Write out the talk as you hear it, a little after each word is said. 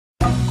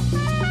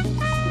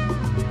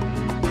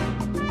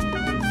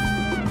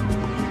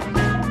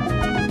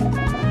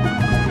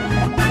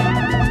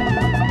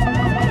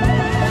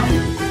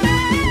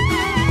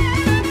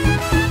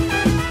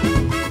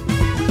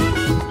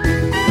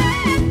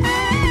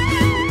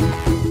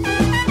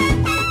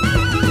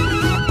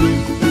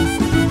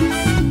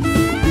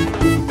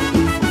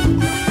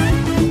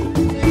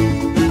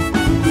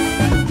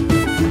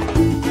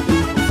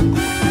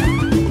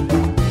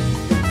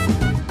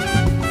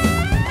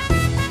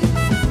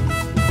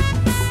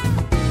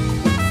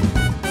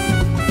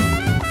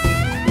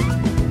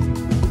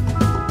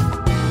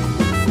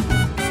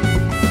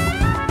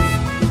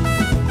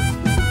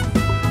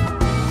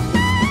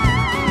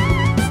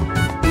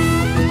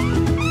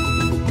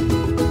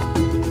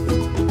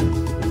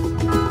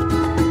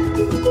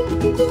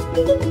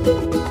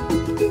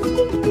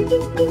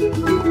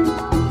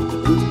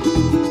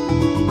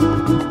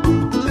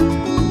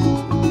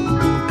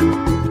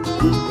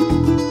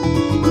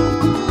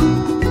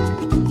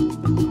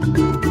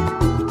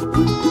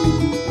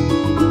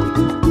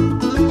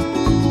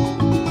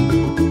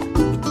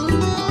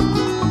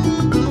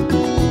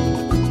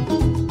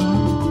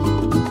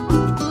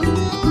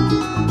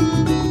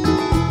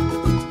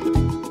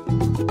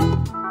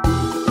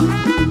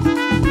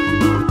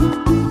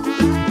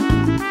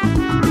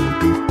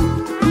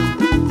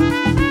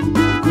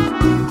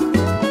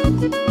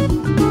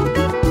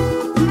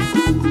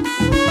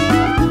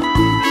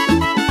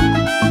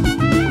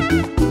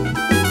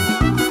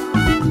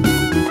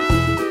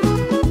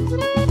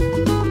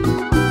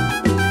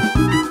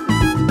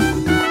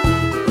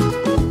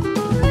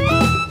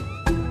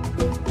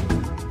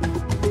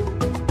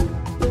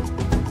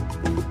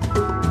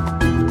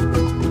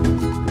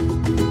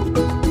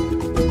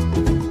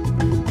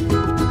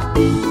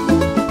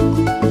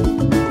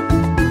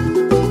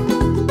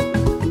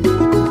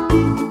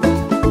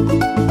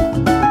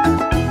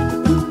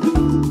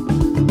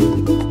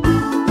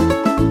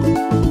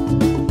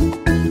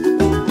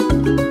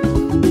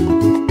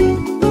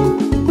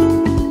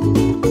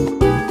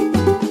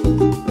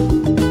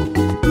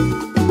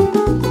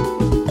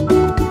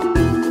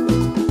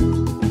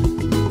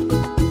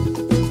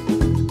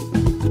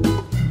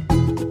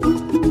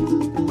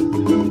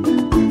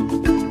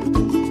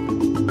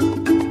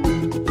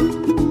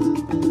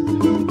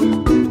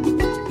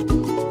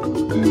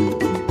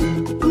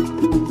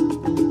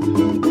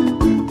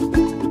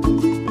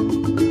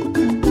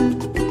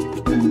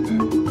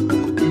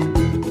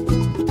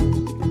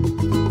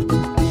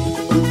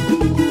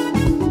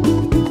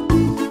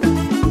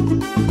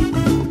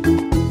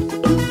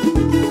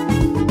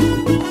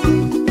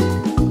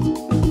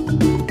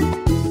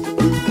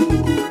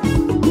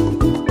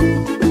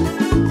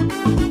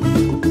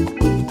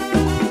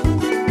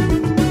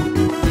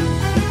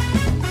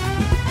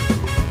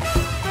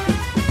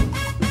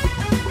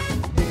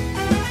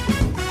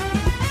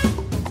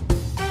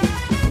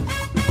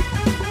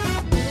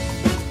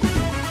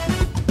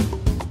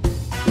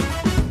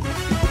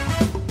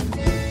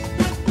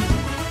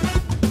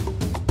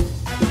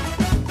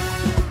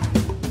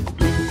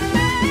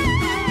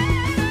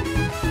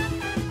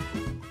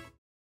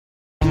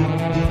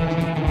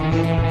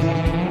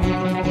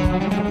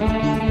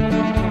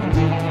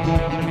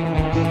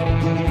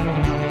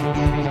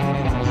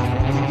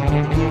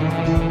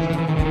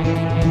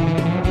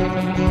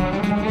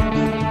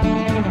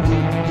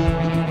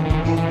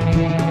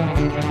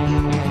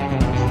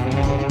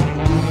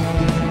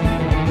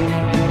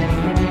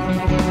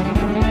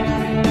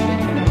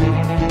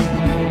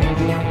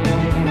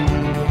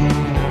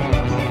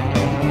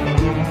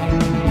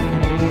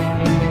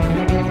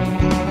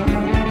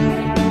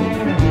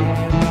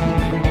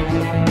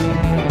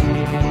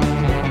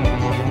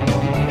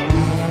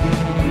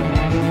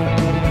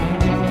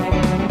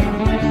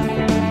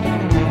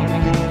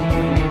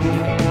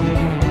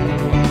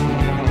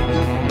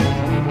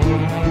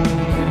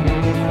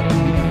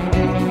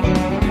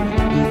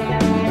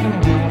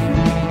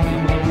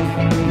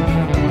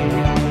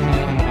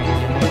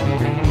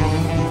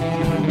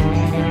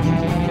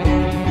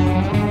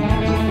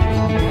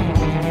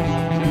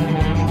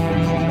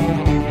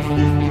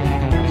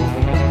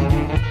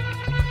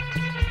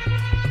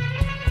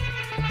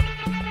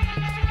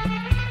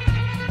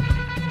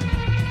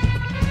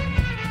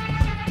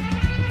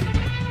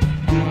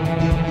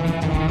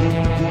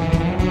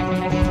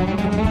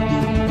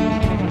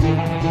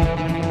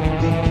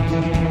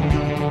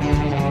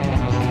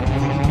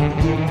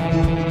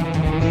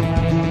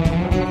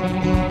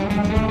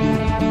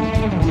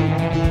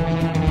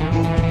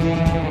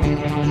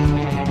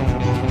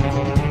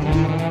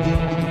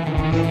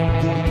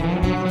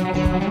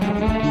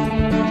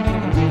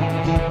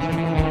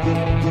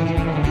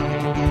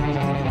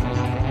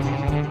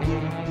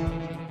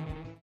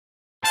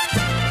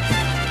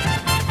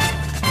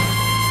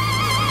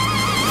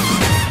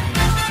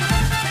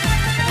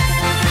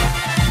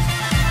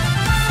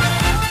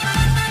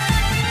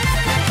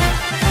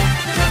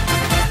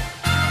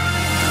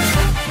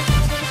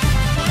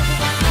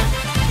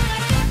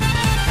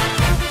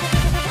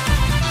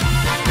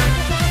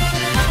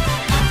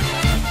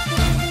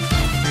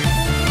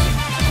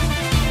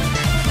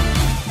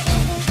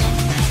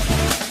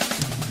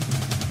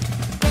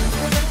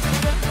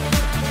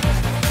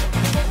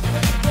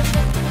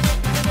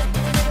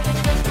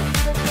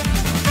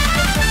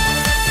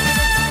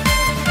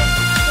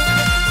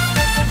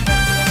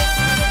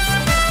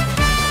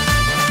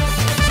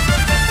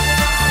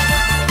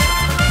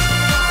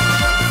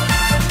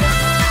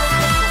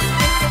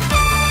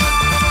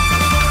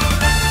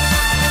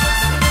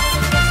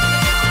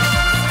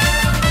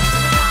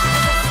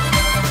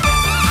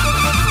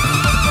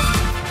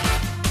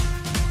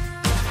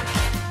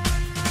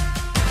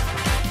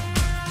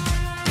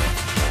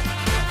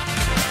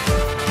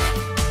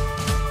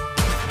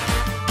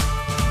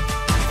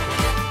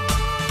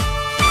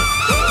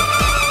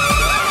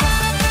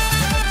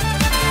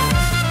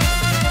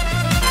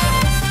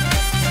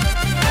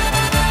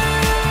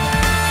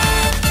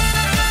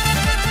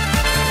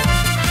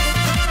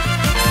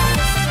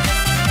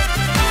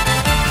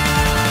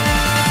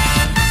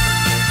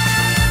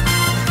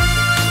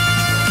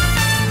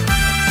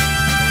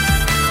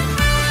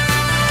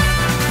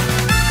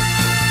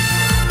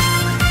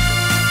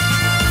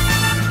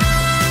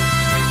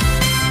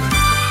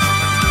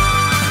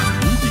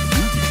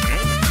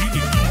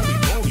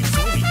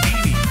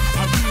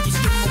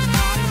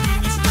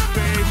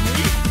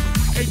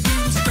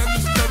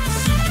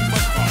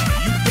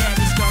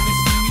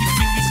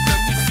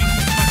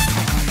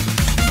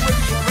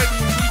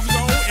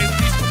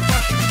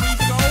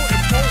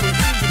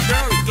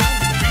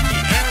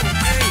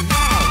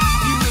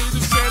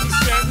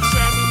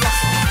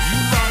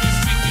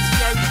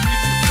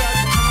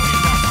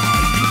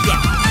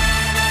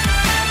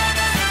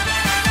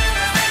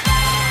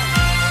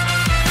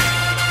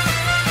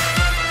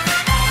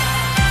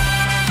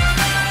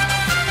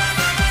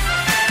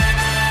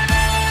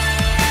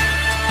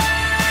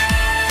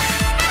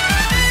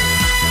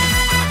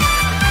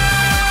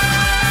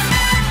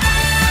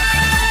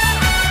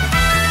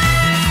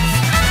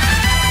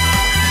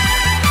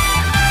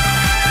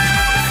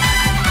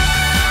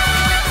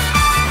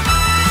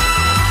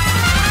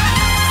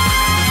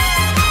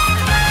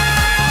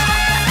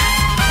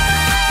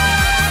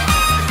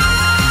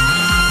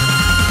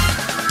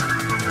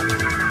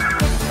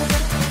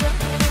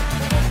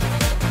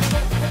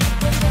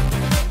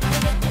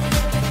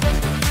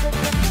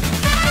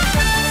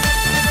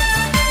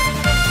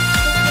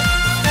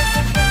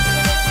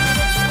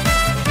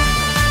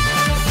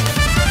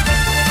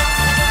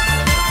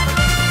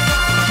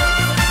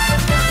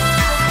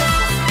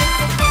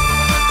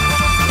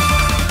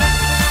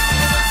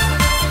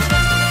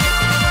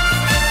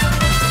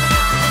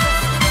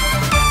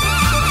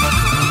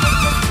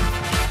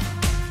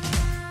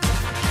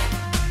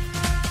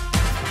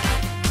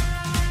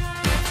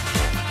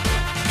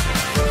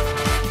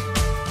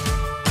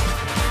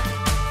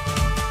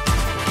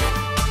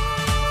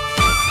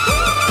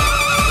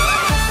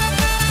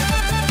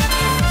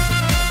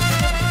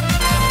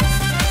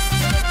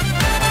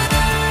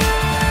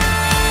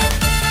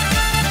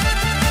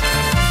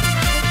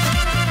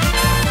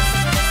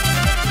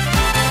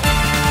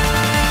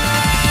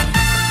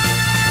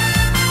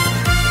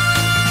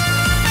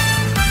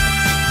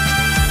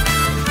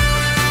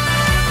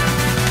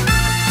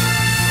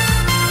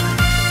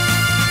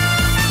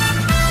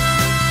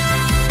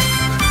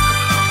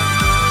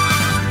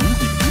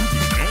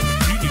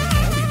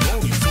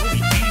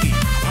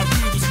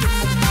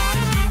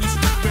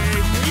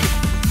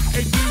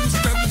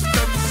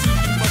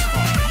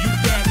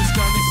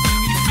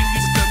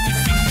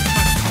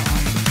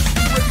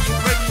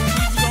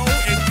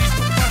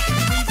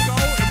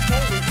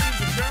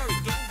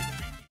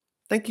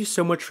Thank you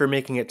so much for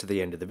making it to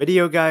the end of the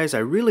video, guys. I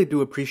really do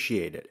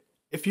appreciate it.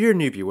 If you're a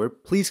new viewer,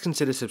 please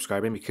consider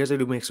subscribing because I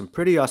do make some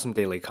pretty awesome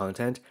daily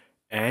content.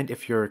 And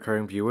if you're a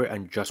recurring viewer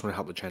and just want to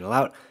help the channel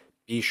out,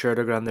 be sure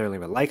to go down there and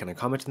leave a like and a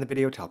comment in the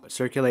video to help it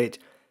circulate.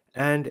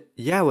 And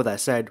yeah, with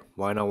that said,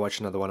 why not watch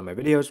another one of my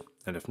videos?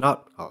 And if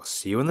not, I'll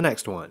see you in the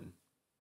next one.